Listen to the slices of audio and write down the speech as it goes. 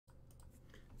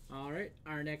All right,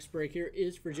 our next break here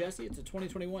is for Jesse. It's a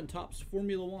 2021 Topps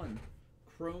Formula One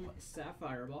Chrome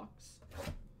Sapphire box.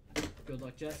 Good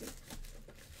luck, Jesse.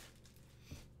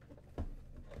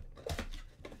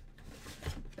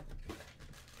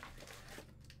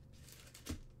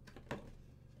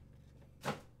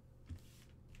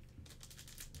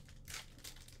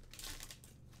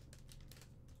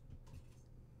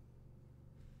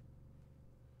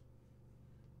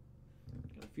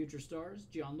 Future Stars,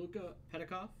 Gianluca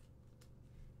Petikoff.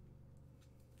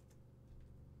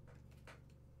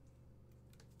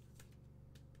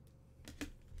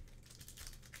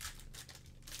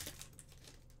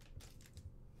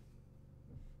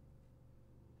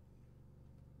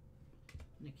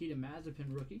 Nikita Mazepin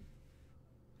rookie.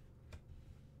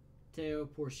 Teo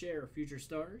Porcher Future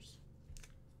Stars.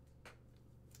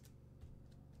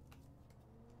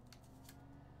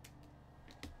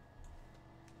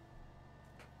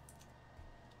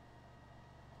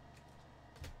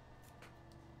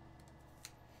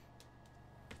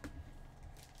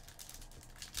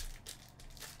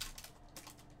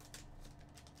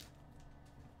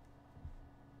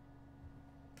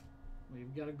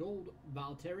 We've got a gold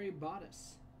Valtteri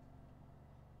Bottas,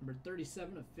 number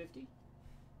 37 of 50.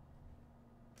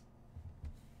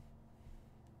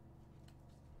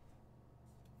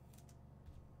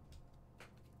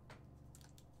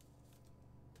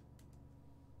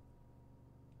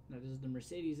 That is the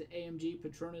Mercedes-AMG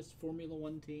Petronas Formula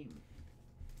One team.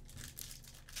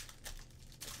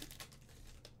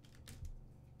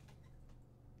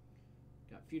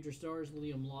 Got Future Stars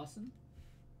Liam Lawson.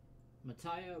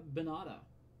 Mattia Binotto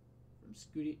from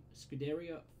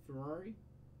Scuderia Ferrari,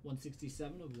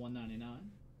 167 of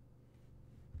 199.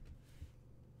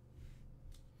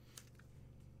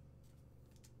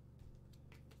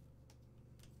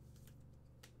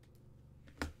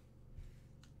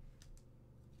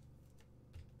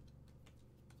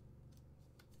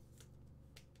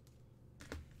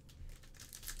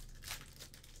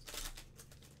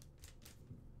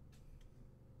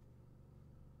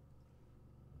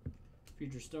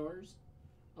 Future Stars,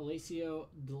 Alessio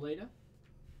Deleta.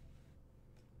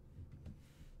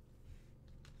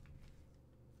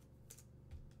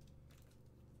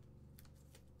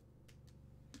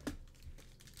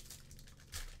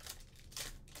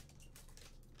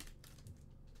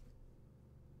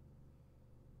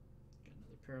 Got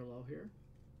another parallel here.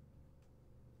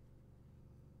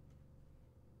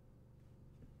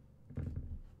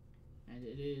 And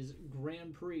it is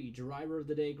Grand Prix Driver of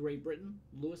the Day, Great Britain,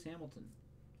 Lewis Hamilton,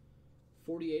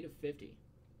 48 of 50.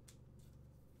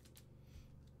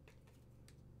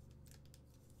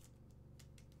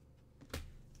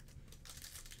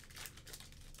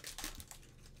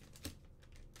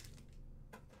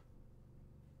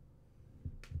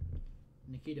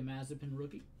 Nikita Mazepin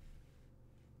rookie.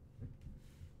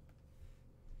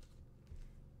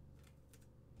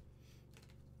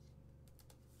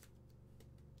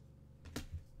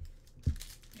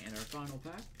 And our final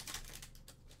pack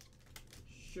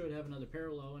should have another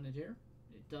parallel in it here.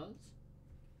 It does.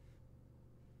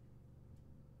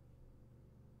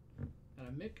 Got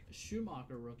a Mick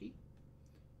Schumacher rookie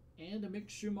and a Mick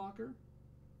Schumacher.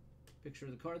 Picture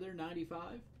of the card there,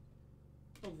 95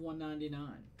 of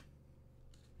 199.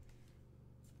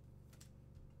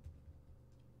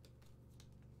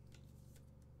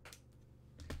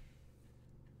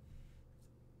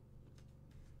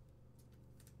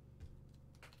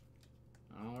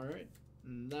 All right,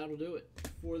 and that'll do it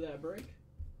for that break.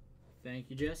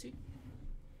 Thank you, Jesse.